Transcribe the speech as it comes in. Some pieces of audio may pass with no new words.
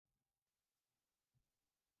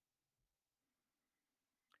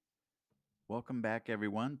Welcome back,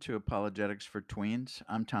 everyone, to Apologetics for Tweens.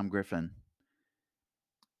 I'm Tom Griffin.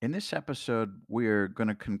 In this episode, we're going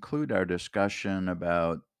to conclude our discussion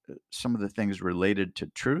about some of the things related to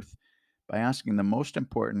truth by asking the most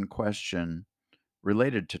important question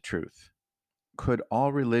related to truth. Could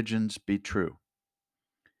all religions be true?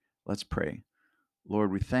 Let's pray.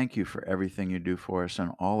 Lord, we thank you for everything you do for us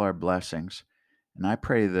and all our blessings. And I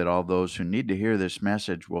pray that all those who need to hear this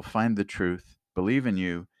message will find the truth, believe in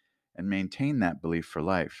you, and maintain that belief for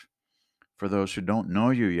life. For those who don't know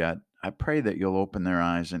you yet, I pray that you'll open their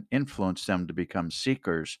eyes and influence them to become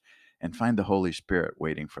seekers and find the Holy Spirit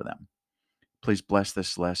waiting for them. Please bless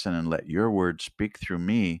this lesson and let your word speak through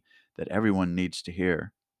me that everyone needs to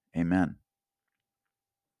hear. Amen.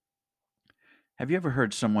 Have you ever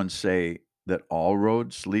heard someone say that all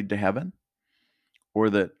roads lead to heaven? Or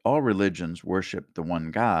that all religions worship the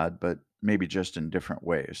one God, but maybe just in different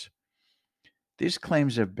ways? These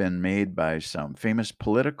claims have been made by some famous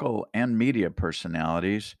political and media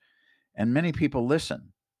personalities, and many people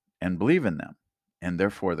listen and believe in them, and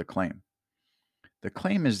therefore the claim. The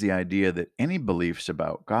claim is the idea that any beliefs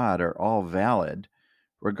about God are all valid,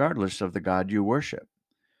 regardless of the God you worship.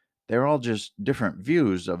 They're all just different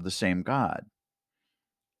views of the same God.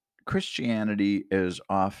 Christianity is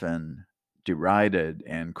often derided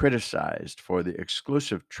and criticized for the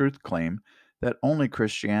exclusive truth claim that only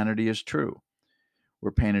Christianity is true.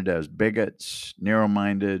 We're painted as bigots, narrow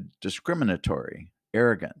minded, discriminatory,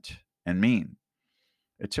 arrogant, and mean.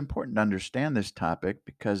 It's important to understand this topic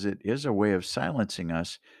because it is a way of silencing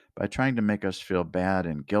us by trying to make us feel bad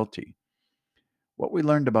and guilty. What we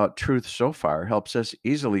learned about truth so far helps us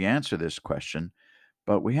easily answer this question,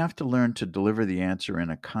 but we have to learn to deliver the answer in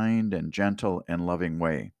a kind and gentle and loving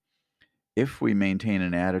way. If we maintain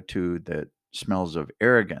an attitude that smells of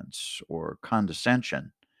arrogance or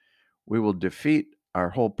condescension, we will defeat our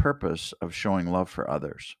whole purpose of showing love for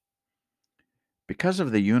others. Because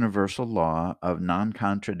of the universal law of non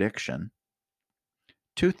contradiction,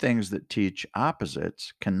 two things that teach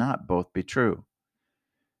opposites cannot both be true.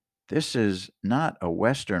 This is not a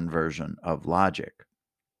Western version of logic.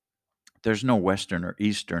 There's no Western or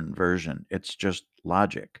Eastern version, it's just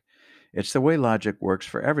logic. It's the way logic works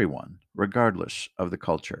for everyone, regardless of the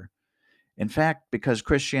culture. In fact, because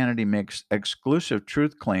Christianity makes exclusive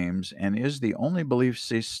truth claims and is the only belief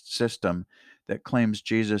system that claims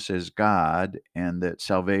Jesus is God and that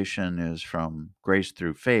salvation is from grace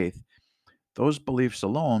through faith, those beliefs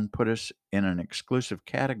alone put us in an exclusive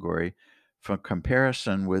category for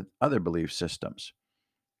comparison with other belief systems.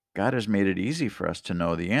 God has made it easy for us to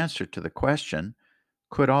know the answer to the question,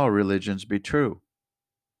 could all religions be true?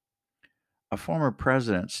 A former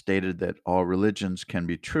president stated that all religions can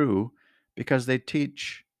be true because they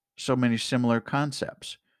teach so many similar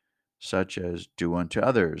concepts, such as do unto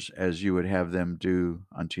others as you would have them do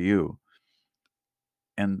unto you,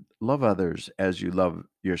 and love others as you love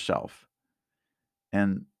yourself.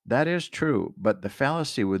 And that is true, but the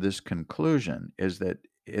fallacy with this conclusion is that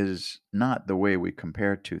is not the way we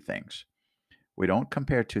compare two things. We don't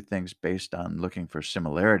compare two things based on looking for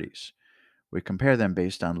similarities. We compare them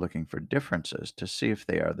based on looking for differences to see if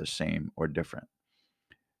they are the same or different.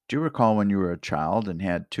 Do you recall when you were a child and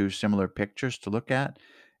had two similar pictures to look at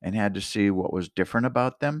and had to see what was different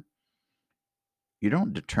about them? You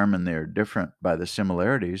don't determine they're different by the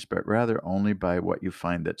similarities, but rather only by what you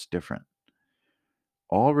find that's different.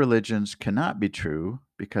 All religions cannot be true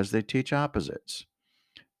because they teach opposites.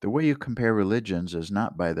 The way you compare religions is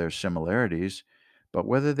not by their similarities, but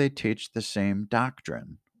whether they teach the same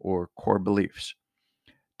doctrine or core beliefs.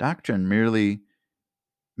 Doctrine merely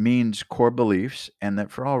means core beliefs, and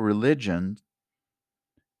that for all religions,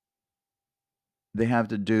 they have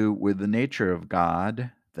to do with the nature of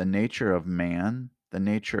God, the nature of man, the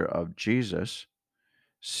nature of Jesus,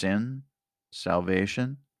 sin,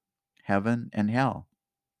 salvation, heaven, and hell.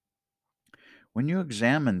 When you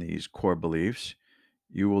examine these core beliefs,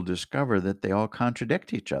 you will discover that they all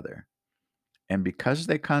contradict each other. And because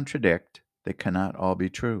they contradict, they cannot all be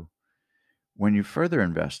true. When you further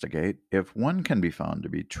investigate, if one can be found to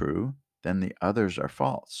be true, then the others are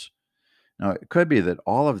false. Now, it could be that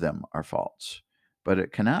all of them are false, but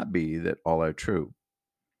it cannot be that all are true.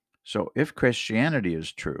 So, if Christianity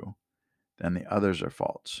is true, then the others are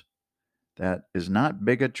false. That is not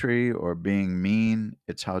bigotry or being mean,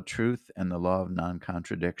 it's how truth and the law of non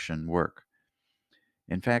contradiction work.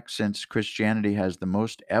 In fact, since Christianity has the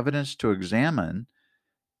most evidence to examine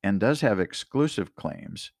and does have exclusive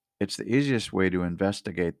claims, it's the easiest way to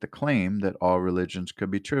investigate the claim that all religions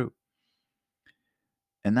could be true.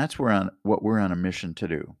 And that's what we're on a mission to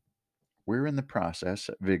do. We're in the process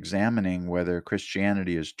of examining whether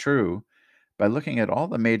Christianity is true by looking at all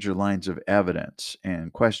the major lines of evidence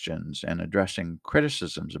and questions and addressing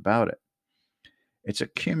criticisms about it. It's a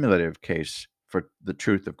cumulative case for the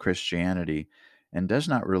truth of Christianity and does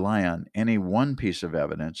not rely on any one piece of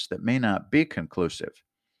evidence that may not be conclusive.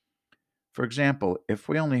 For example, if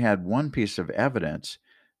we only had one piece of evidence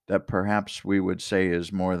that perhaps we would say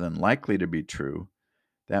is more than likely to be true,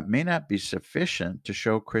 that may not be sufficient to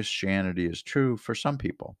show Christianity is true for some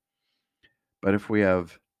people. But if we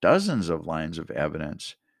have dozens of lines of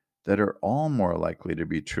evidence that are all more likely to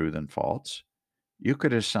be true than false, you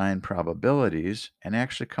could assign probabilities and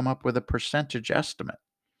actually come up with a percentage estimate.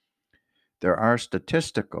 There are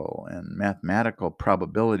statistical and mathematical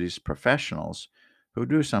probabilities professionals who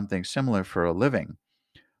do something similar for a living,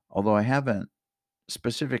 although I haven't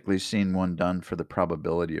specifically seen one done for the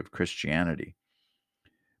probability of Christianity.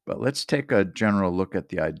 But let's take a general look at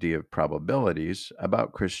the idea of probabilities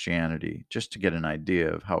about Christianity just to get an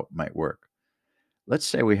idea of how it might work. Let's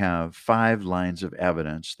say we have 5 lines of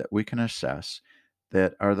evidence that we can assess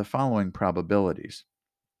that are the following probabilities: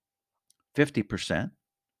 50%,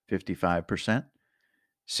 55%,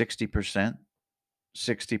 60%,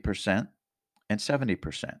 60%, and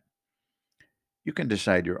 70%. You can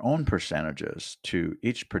decide your own percentages to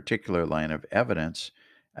each particular line of evidence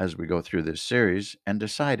as we go through this series and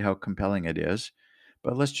decide how compelling it is.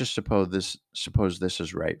 But let's just suppose this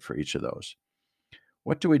is right for each of those.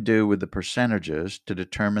 What do we do with the percentages to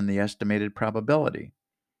determine the estimated probability?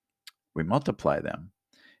 We multiply them,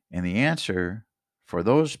 and the answer for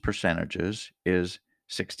those percentages is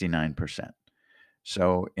 69%.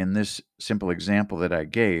 So in this simple example that I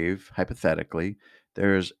gave, hypothetically,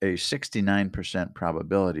 there's a 69%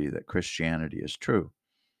 probability that Christianity is true.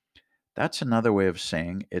 That's another way of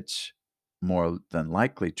saying it's more than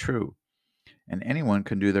likely true, and anyone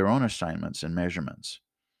can do their own assignments and measurements.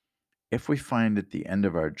 If we find at the end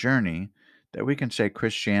of our journey that we can say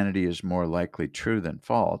Christianity is more likely true than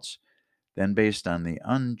false, then based on the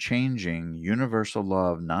unchanging universal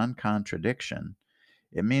law of non-contradiction,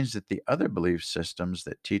 it means that the other belief systems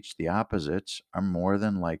that teach the opposites are more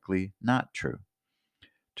than likely not true.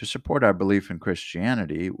 To support our belief in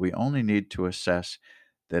Christianity, we only need to assess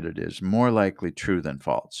that it is more likely true than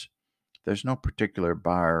false. There's no particular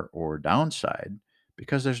bar or downside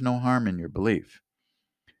because there's no harm in your belief.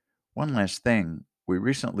 One last thing, we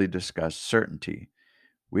recently discussed certainty.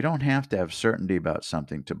 We don't have to have certainty about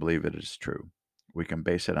something to believe it is true. We can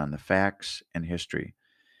base it on the facts and history.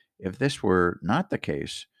 If this were not the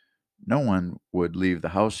case, no one would leave the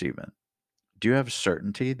house even. Do you have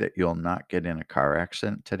certainty that you'll not get in a car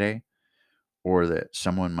accident today? Or that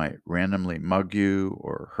someone might randomly mug you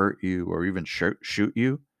or hurt you or even shoot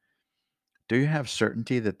you? Do you have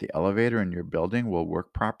certainty that the elevator in your building will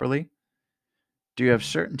work properly? Do you have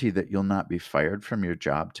certainty that you'll not be fired from your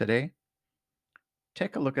job today?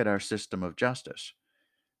 Take a look at our system of justice.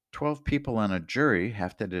 12 people on a jury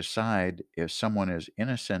have to decide if someone is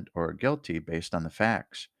innocent or guilty based on the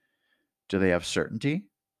facts. Do they have certainty?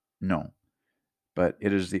 No. But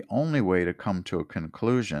it is the only way to come to a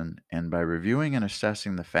conclusion, and by reviewing and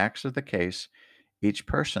assessing the facts of the case, each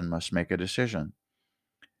person must make a decision.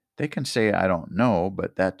 They can say, I don't know,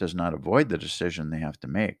 but that does not avoid the decision they have to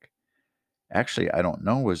make. Actually, I don't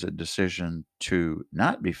know was a decision to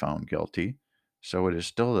not be found guilty, so it is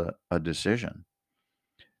still a decision.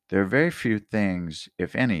 There are very few things,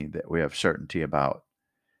 if any, that we have certainty about,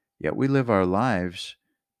 yet we live our lives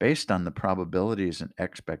based on the probabilities and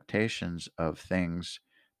expectations of things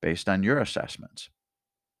based on your assessments.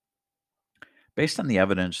 Based on the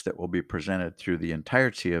evidence that will be presented through the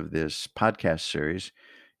entirety of this podcast series,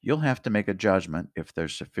 you'll have to make a judgment if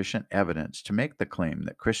there's sufficient evidence to make the claim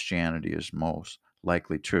that Christianity is most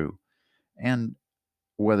likely true, and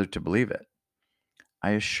whether to believe it.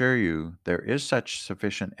 I assure you there is such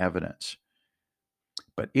sufficient evidence,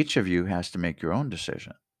 but each of you has to make your own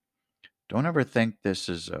decision. Don't ever think this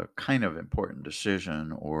is a kind of important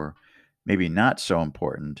decision or maybe not so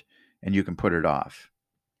important and you can put it off.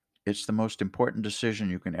 It's the most important decision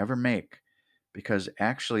you can ever make because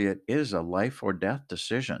actually it is a life or death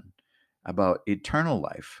decision about eternal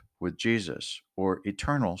life with Jesus or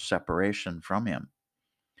eternal separation from Him.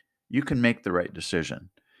 You can make the right decision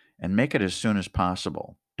and make it as soon as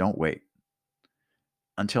possible. Don't wait.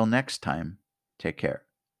 Until next time, take care.